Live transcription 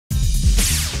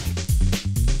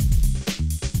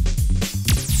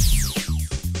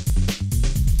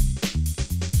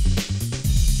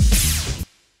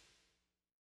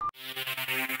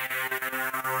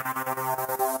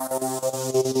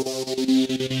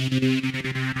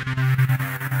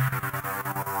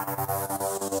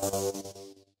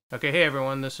Okay, hey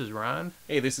everyone, this is Ron.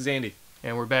 Hey, this is Andy.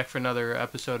 And we're back for another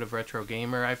episode of Retro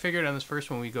Gamer. I figured on this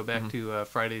first one we go back to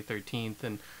Friday the 13th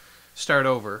and start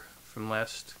over from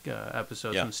last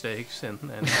episode's mistakes and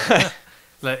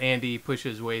let Andy push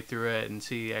his way through it and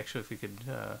see actually if he could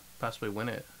possibly win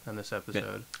it on this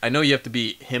episode. I know you have to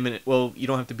beat him, well, you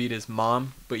don't have to beat his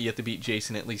mom, but you have to beat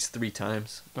Jason at least 3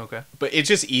 times. Okay. But it's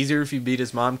just easier if you beat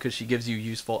his mom because she gives you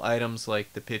useful items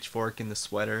like the pitchfork and the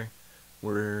sweater,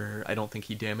 where I don't think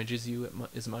he damages you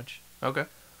as much. Okay.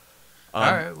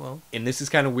 Alright, well. And this is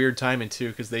kind of weird timing, too,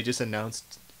 because they just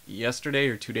announced yesterday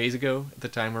or 2 days ago, at the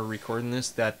time we're recording this,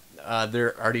 that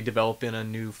they're already developing a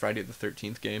new Friday the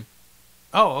 13th game.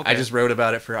 Oh, okay. I just wrote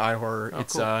about it for iHorror. Oh,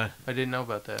 it's cool. I didn't know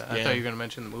about that. I thought you were going to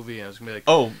mention the movie, and I was going to be like,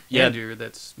 oh, yeah. Andrew,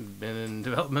 that's been in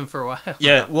development for a while.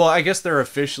 Yeah, well, I guess they're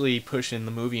officially pushing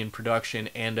the movie in production,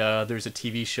 and there's a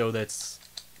TV show that's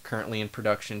currently in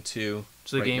production, too.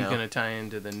 So the game's going to tie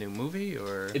into the new movie,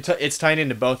 or...? It's tying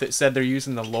into both. It said they're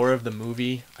using the lore of the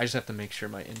movie. I just have to make sure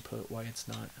my input, why it's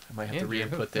not. I might have to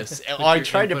re-input this. Oh, I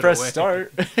tried to press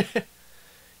start.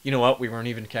 You know what? We weren't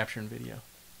even capturing video.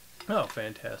 Oh,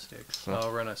 fantastic. So.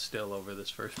 I'll run a still over this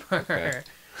first part. Okay.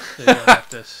 So you don't have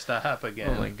to stop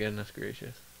again. Oh my goodness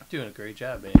gracious. Doing a great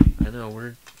job, Andy. I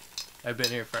know, I've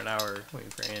been here for an hour waiting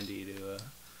for Andy to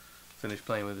finish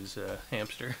playing with his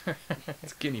hamster.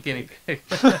 It's guinea pig.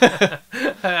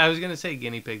 I was going to say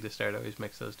guinea pig to start. I always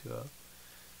mix those two up.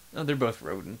 No, they're both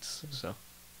rodents, so.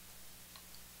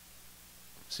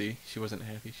 See, she wasn't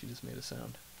happy. She just made a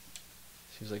sound.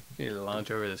 She was like, you need to launch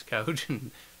over this couch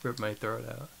and rip my throat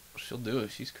out. She'll do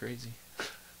it. She's crazy.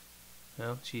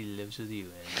 Well, she lives with you,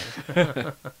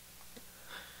 Andrew.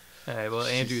 Alright, well,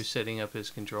 Andrew's setting up his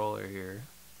controller here.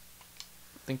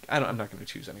 I'm not going to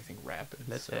choose anything rapid.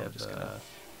 Let's so have,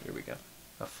 here we go.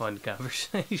 A fun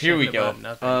conversation. Here we go.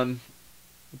 Nothing.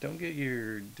 Don't get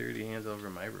your dirty hands over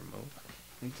my remote.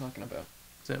 What are you talking about?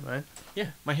 Is that mine? Yeah,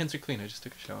 my hands are clean. I just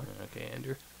took a shower. Okay,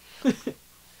 Andrew.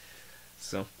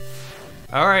 So.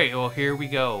 Alright, well, here we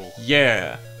go.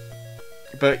 Yeah.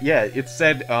 But yeah, it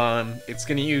said it's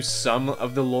going to use some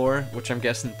of the lore, which I'm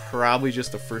guessing probably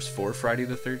just the first 4 Friday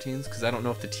the 13th, because I don't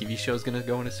know if the TV show is going to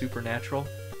go into Supernatural.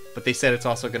 But they said it's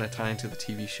also going to tie into the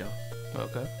TV show.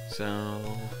 Okay. So.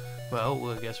 Well,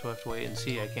 I guess we'll have to wait and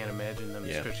see. I can't imagine them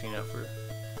stretching it out for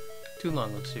too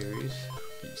long of a series.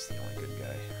 He's the only good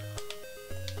guy.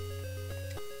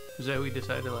 Was that what we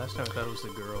decided last time? I thought it was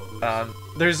the girl.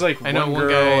 There's like one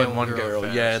girl and one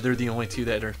girl. Yeah, they're the only 2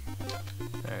 that are.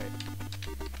 Alright.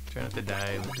 Try not to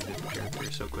die with the good character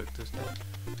so quick this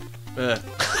time.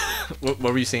 What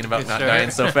were you saying about not dying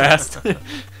so fast?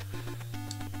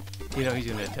 You know he's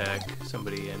gonna attack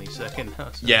somebody any second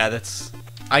now. So yeah, that's.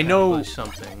 I know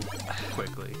something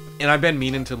quickly. And I've been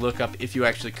meaning to look up if you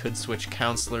actually could switch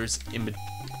counselors in.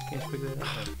 Can't you figure that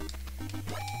out?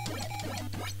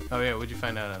 Oh yeah, what'd you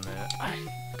find out on that? I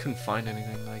couldn't find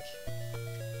anything like.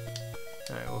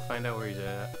 Alright, we'll find out where he's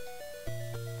at.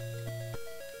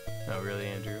 Oh really,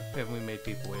 Andrew? Haven't we made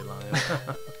people wait long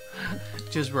enough?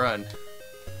 Just run.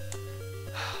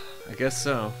 I guess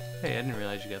so. Hey, I didn't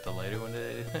realize you got the lighter one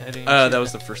today. That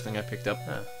was the first thing I picked up.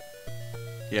 Huh.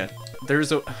 Yeah,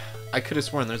 I could have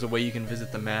sworn there's a way you can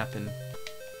visit the map and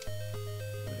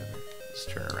whatever. Just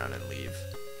turn around and leave.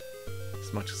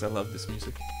 As much as I love this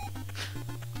music.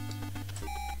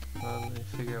 Well, let me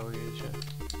figure out where he is.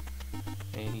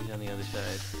 And he's on the other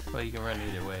side. Well, you can run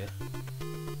either way.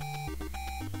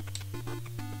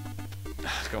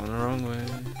 It's going the wrong way.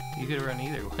 You could run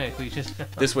either way. We just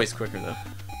this way's quicker though.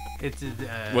 It's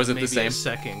was it maybe the same? A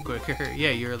second quicker. Yeah,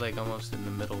 you're like almost in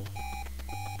the middle.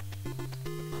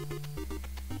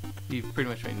 You've pretty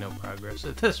much made no progress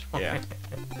at this point.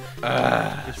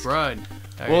 Yeah. Just run.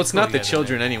 Well, it's not the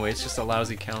children anyway. It's just a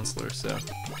lousy counselor, so.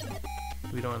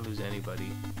 We don't want to lose anybody.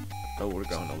 Oh, we're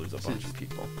going to lose a bunch of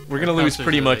people. We're going to lose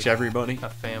pretty much everybody. A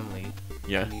family.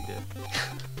 Yeah. We need to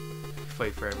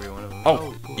fight for every one of them.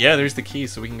 Oh, cool. Yeah, there's the key,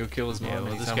 so we can go kill his mom. Yeah,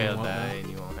 well, this guy will die,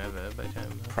 and you won't have it by the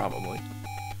time. Probably.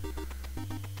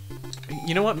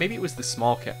 You know what? Maybe it was the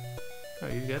small cat. Oh,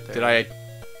 you got there. Did I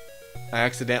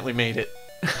accidentally made it.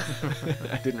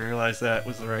 I didn't realize that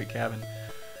was the right cabin.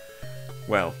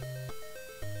 Well.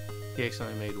 You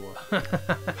accidentally made what?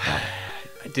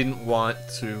 I didn't want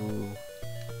to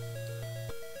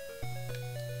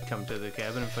come to the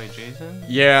cabin and fight Jason?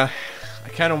 Yeah.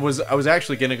 I was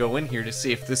actually going to go in here to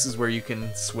see if this is where you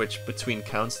can switch between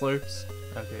counselors.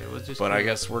 Okay, we'll just But I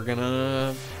guess we're going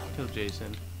to kill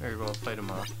Jason. Or we'll fight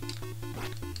him off.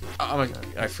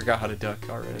 I forgot how to duck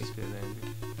already. That's good,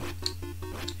 Andrew.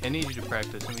 I need you to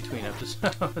practice in between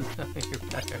episodes. You're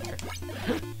better.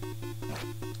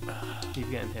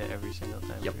 You've gotten hit every single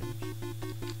time. Yep.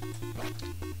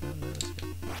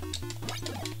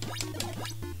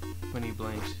 When he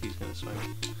blinks, he's gonna swing.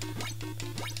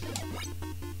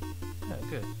 Yeah,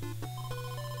 good.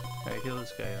 Alright, heal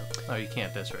this guy up. Oh, you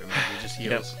can't, that's right. Remember, he just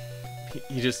heals.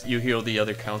 Yep. You heal the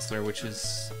other counselor, which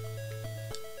is...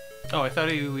 Oh, I thought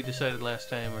we decided last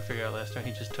time, or figured out last time,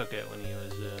 he just took it when he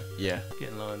was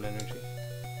getting low on energy.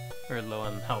 Or low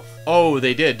on health. Oh,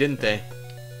 they did, didn't they?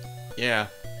 Yeah.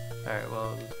 Alright,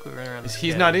 well, quit running around.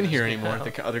 He's not in here anymore,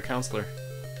 the other counselor.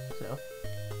 No?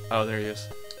 Oh, there he is.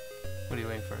 What are you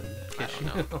waiting for? I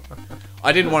don't know.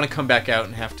 I didn't want to come back out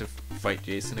and have to fight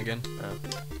Jason again. Oh.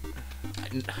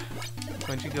 Why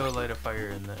don't you go light a fire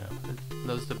in the...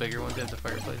 Those the bigger ones at the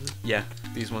fireplaces? Yeah,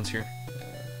 these ones here.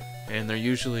 And they're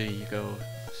usually, you go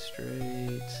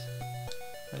straight,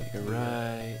 you go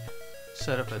right,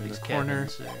 set up at these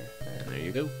corners there. And there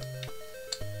you go.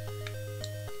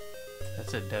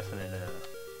 That's a definite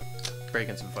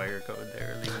breaking some fire code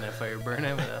there, leaving that fire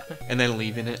burning without... And then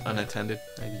leaving it unattended.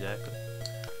 Exactly.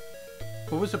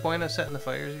 What was the point of setting the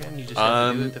fires again? You just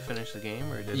had to do it to finish the game,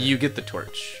 or did you get the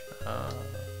torch?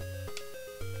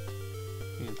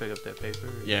 You can pick up that paper?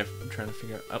 Or... Yeah, I'm trying to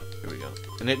figure out... Oh, here we go.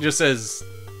 And it just says...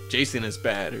 Jason is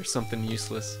bad or something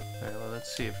useless. Alright, well,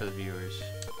 let's see it for the viewers.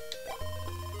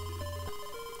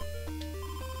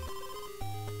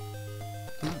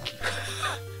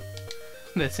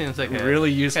 That seems like a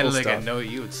really useful kind of like stuff. a note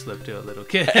you would slip to a little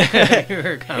kid. Hey,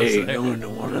 go into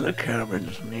one of the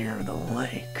cabins near the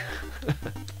lake.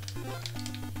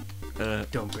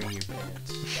 Don't bring your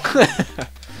pants.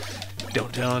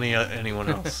 Don't tell anyone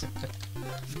else.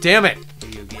 Damn it!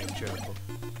 You'll get in trouble.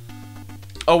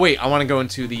 Oh wait, I want to go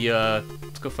into the,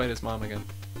 let's go fight his mom again.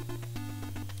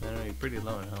 I know, you're pretty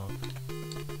low in health.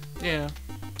 Yeah.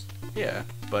 Yeah,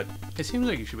 but... It seems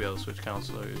like you should be able to switch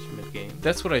counselors mid-game.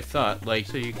 That's what I thought, like...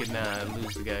 So you can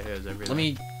lose the guy who has everything. Let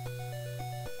me...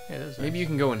 Yeah, that's maybe nice. you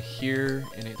can go in here,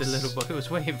 and it's... The little boy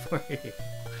was waiting for you.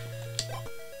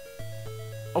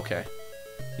 Okay.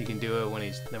 You can do it when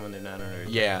when they're not under...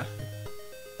 Yeah.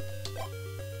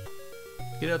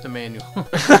 Get out the manual.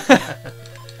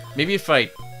 Maybe if I...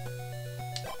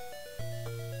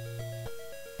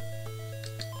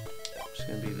 It's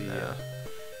gonna be the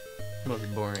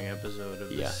most boring episode of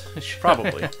this show.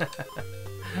 Probably.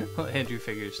 Well, Andrew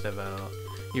figures stuff out.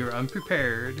 You were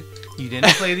unprepared. You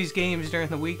didn't play these games during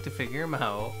the week to figure them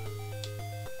out.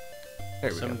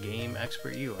 There we Some go. game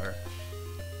expert you are.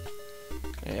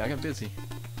 Hey, I got busy.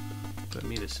 Put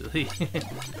me to sleep.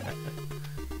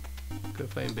 Go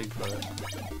find Bigfoot.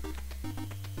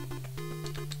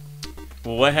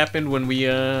 Well, what happened when we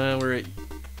were at...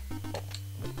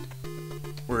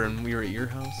 When we were at your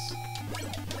house?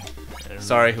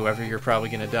 Sorry, whoever, you're probably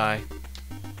gonna die.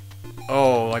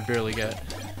 Oh, I barely got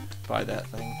by that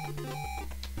thing.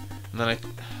 And then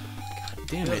God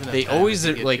damn it! They always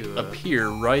like appear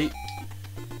right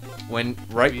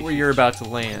where you're about to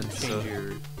land. Change So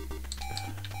your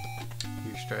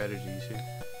strategies here.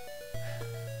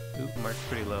 Oop, Mark's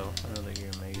pretty low. I don't think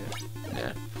you're gonna make it.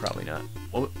 yeah, probably not.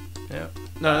 Oh, Yeah.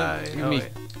 no, give me.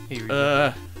 Wait.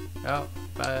 Oh,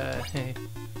 bye.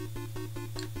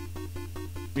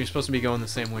 You're supposed to be going the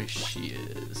same way she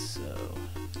is, so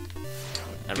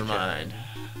never mind.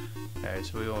 Alright,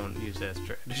 so we won't use that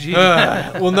strategy.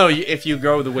 Well, no, if you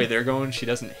go the way they're going, she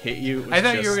doesn't hit you. I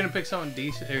thought you were gonna pick someone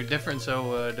decent or different,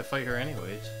 so to fight her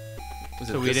anyways.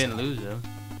 So we didn't lose him.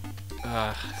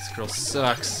 This girl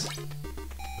sucks.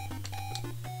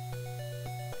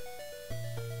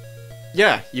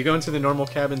 Yeah, you go into the normal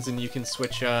cabins and you can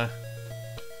switch Alright,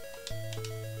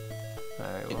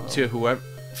 well. to whoever.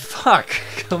 Fuck!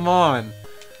 Come on.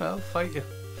 Well, fight him.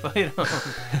 Fight him.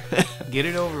 Get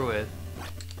it over with.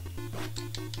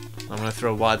 I'm gonna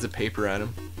throw wads of paper at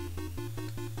him.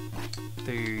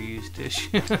 Through your used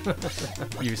tissue.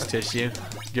 Use tissue.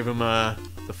 Give him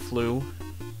the flu.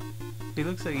 He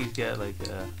looks like he's got like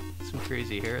some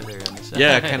crazy hair there on the side.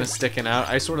 Yeah, kind of sticking out.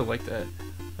 I sort of like that.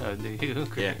 Oh, do you?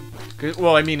 Yeah.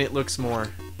 Well, I mean, it looks more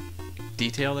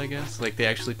detailed, I guess. Like they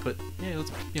actually put,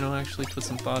 let's actually put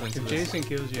some thought into If this. Jason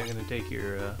kills you, I'm gonna take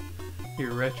your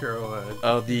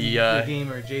retro the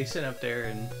gamer Jason up there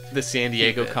and the San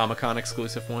Diego Comic-Con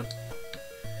exclusive one.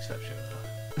 Stop showing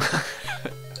off.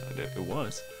 It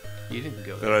was. You didn't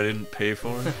go That there. I didn't pay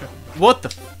for. What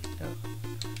the?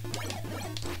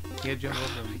 You gotta jump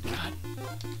over him. God.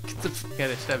 You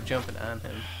gotta stop jumping on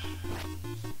him.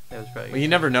 That was probably. Well, you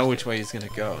never know which way he's gonna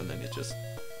go, and then it's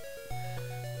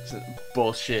a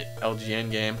bullshit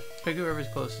LGN game. Pick whoever's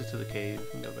closest to the cave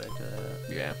and go back to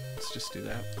that. Yeah, let's just do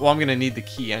that. Well, I'm gonna need the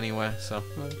key anyway, so.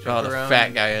 Well, Oh, the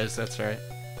fat guy is. That's right.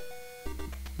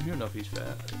 You don't know if he's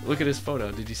fat. Look at his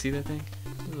photo. Did you see that thing?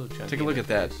 He's a little chunky. Take a look at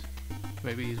that.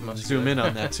 Maybe he's muscular. Zoom in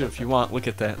on that too if you want. Look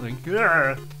at that. Like,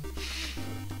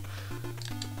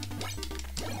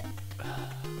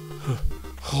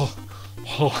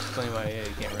 Explain why you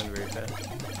can't run very fast.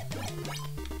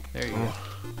 There you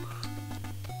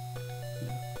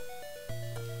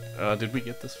go. Did we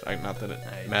get this fight? Not that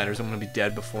it matters. I'm gonna be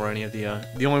dead before any of the.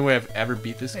 The only way I've ever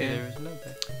beat this game. There was a note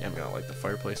there. Yeah, I'm gonna light the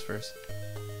fireplace first.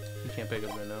 You can't pick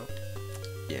up the note.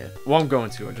 Yeah. Well, I'm going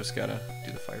to. I just gotta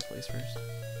do the fireplace first.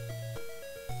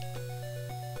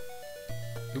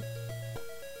 Oop.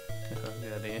 Oh,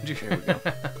 God, Andrew. There we go.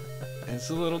 It's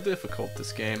a little difficult,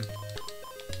 this game.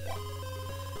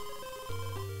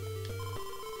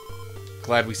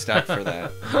 Glad we stopped for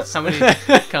that. How many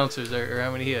counselors or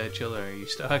how many children are you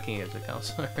stalking as a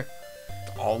counselor?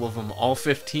 All of them. All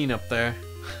 15 up there.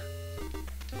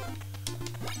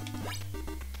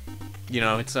 You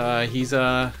know, it's, he's,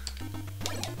 guess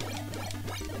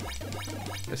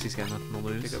he's got nothing to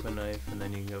lose. Pick up a knife and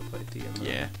then you can go fight the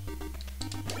Yeah.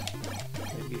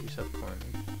 Maybe get yourself cornered.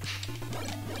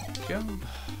 Jump.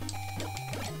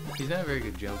 He's not a very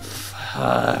good jumper.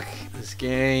 Fuck this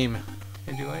game.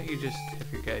 Andrew, why don't you just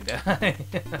have your guy die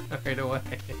right away?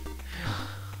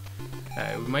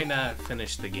 Alright, we might not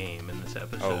finish the game in this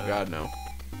episode. Oh god, no.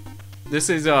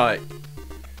 This is,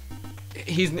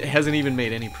 he hasn't even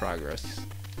made any progress,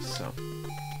 so.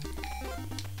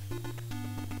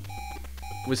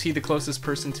 Was he the closest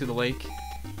person to the lake?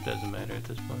 Doesn't matter at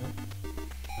this point.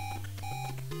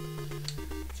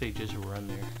 Say just run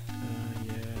there.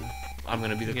 Yeah. I'm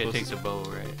gonna be the closest. You gotta take the bow,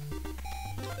 right?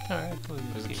 Alright, cool.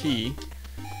 There's a key.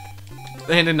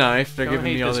 And a knife. They're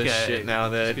giving me all this shit now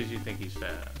that... because you think he's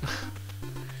fat.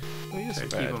 Well, he is Try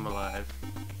to fat. keep him alive.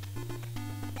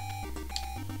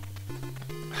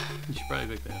 You should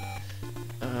probably pick that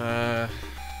up.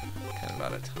 Kind of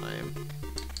out of time.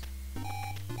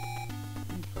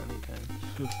 Plenty of time.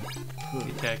 The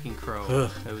attacking crow.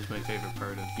 That was my favorite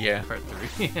part of part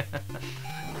 3.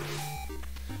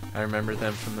 I remember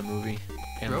them from the movie.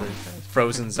 And Crow? the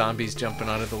frozen zombies jumping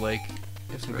out of the lake.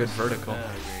 It's some good vertical. Oh,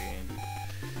 great, Andy.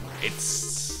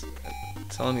 It's... I'm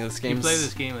telling you, this You game's... play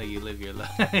this game like you live your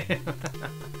life.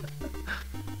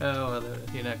 Oh, well,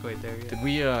 you're not quite there yet. Did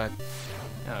we, Oh,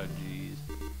 jeez.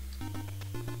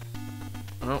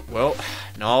 Oh, well,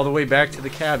 now all the way back to the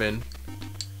cabin.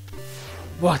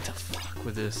 What the fuck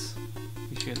with this?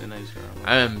 He's shooting the nice girl.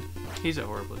 He's a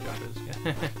horrible jumper, this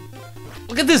guy.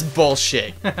 Look at this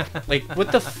bullshit! Like,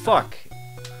 what the fuck?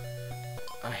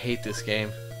 I hate this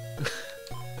game.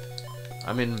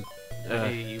 I'm in...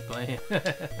 Hey, you playing?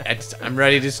 I'm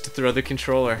ready just to throw the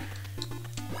controller.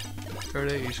 Throw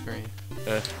it at your screen.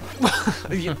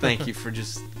 Thank you for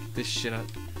just this shit up.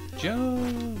 Joe,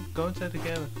 go inside the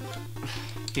cabin.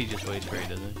 He just waits for you,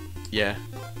 doesn't he? Yeah.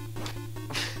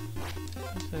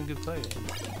 That's a good play.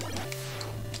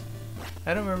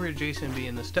 I don't remember Jason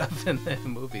being the stuff in the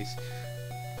movies.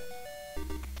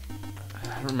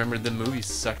 I don't remember the movies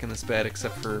sucking this bad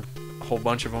except for a whole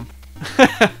bunch of them.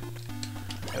 I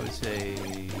would say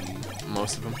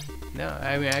most of them. No,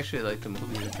 I mean I actually like the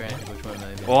movies. I'm trying to think which one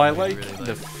I Well, I like really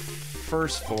the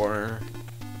first 4.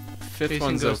 Fifth Jason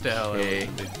one's Goes to Hell, I okay.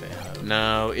 wasn't a big fan of.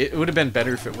 No, it would have been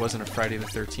better if it wasn't a Friday the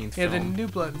 13th Yeah, film. not New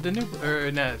Blood.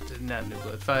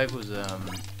 5 was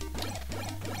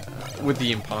with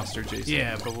the imposter Jason.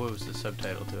 Yeah, but what was the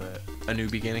subtitle to it? A New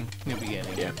Beginning. New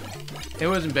Beginning. Yeah. It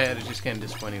wasn't bad. It was just kind of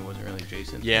disappointing. It wasn't really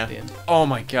Jason. Yeah. At the end. Oh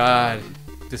my god.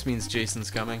 This means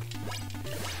Jason's coming.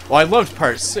 Well, I loved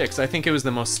part 6. I think it was the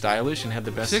most stylish and had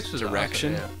the best 6 was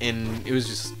direction, awesome, and it was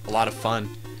just a lot of fun.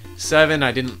 7,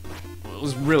 I didn't. It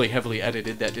was really heavily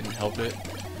edited. That didn't help it.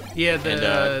 Yeah, the And,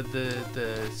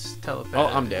 telepath. Oh,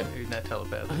 I'm dead. Or not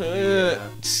telepath.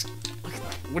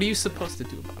 What are you supposed to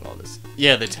do about all this?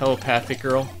 Yeah, the telepathic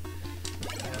girl.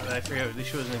 I forget.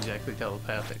 She wasn't exactly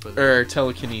telepathic, was it? Or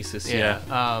telekinesis. Yeah.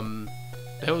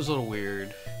 That was a little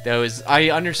weird. That was.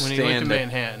 I understand. When he went to that,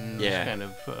 Manhattan, it was kind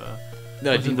of.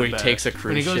 No, wasn't where the he takes a best.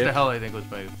 cruise When he goes ship. to Hell, I think was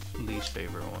my least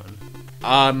favorite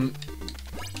one.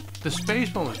 The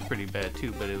space one was pretty bad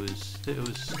too, but it was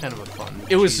kind of a fun.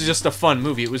 It was just a fun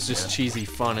movie. It was just cheesy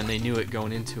fun, and they knew it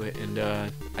going into it. And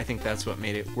I think that's what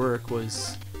made it work.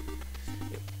 Was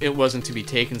it wasn't to be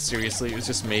taken seriously. It was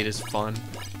just made as fun,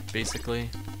 basically.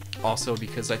 Also,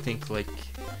 because I think like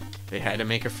they had to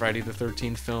make a Friday the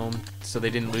 13th film, so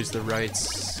they didn't lose the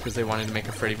rights because they wanted to make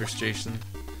a Freddy vs. Jason.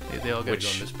 They all got to go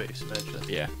into space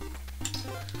eventually. Yeah.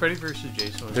 Freddy vs.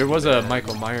 Jason. There was a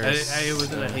Michael Myers. I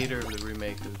wasn't a hater of the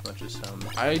remake as much as some.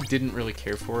 I didn't really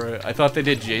care for it. I thought they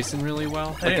did Jason really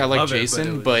well. I I like love it,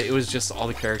 Jason, but it was just all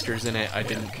the characters in it I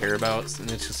didn't care about, and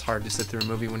it's just hard to sit through a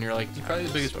movie when you're like. Probably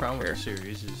the biggest problem with the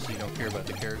series is you don't care about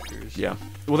the characters. Yeah.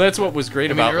 Well, that's what was great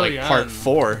about like part on,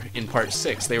 4 in part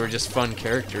 6. They were just fun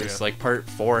characters. Yeah. Like part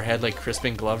 4 had like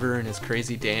Crispin Glover and his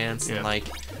crazy dance, Yeah. and like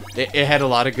it had a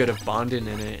lot of good of bonding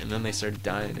in it, and then they started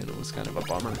dying, and it was kind of a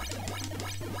bummer.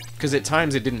 Because at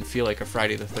times it didn't feel like a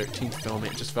Friday the 13th film.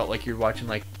 It just felt like you're watching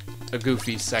like a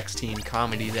goofy sex teen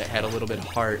comedy that had a little bit of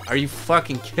heart. Are you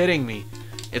fucking kidding me?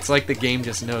 It's like the game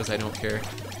just knows I don't care.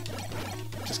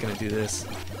 Just gonna do this.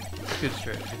 Good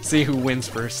strategy. See who wins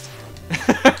first.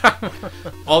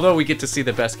 Although we get to see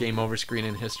the best game over screen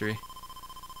in history.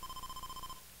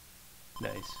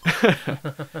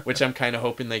 Nice. Which I'm kind of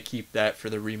hoping they keep that for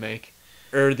the remake.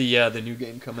 Or the new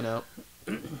game coming out.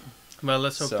 Well,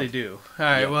 let's hope they do. All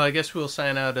right. Yeah. Well, I guess we'll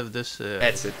sign out of this.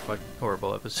 That's it. Fuck.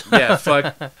 Horrible episode. Yeah.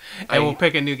 Fuck. And we'll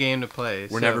pick a new game to play.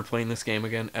 We're never playing this game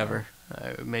again ever.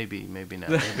 Maybe not.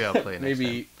 Maybe I'll play it next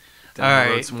Maybe. time.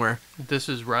 All right. Somewhere. This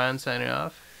is Ron signing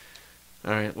off.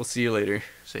 All right. We'll see you later.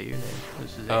 Say your name.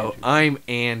 This is Oh, Andrew. I'm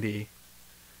Andy.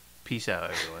 Peace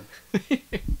out,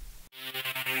 everyone.